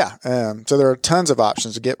so there are tons of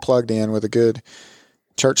options to get plugged in with a good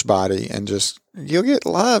church body and just you'll get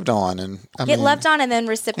loved on and loved on and then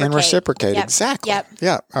reciprocate. Exactly. Yep.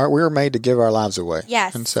 Yeah. We were made to give our lives away.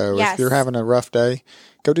 Yes. And so if you're having a rough day,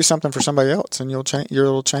 go do something for somebody else and you'll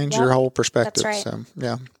change your whole perspective. That's right.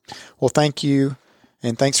 So well, thank you,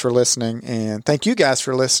 and thanks for listening, and thank you guys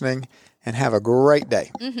for listening, and have a great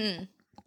day.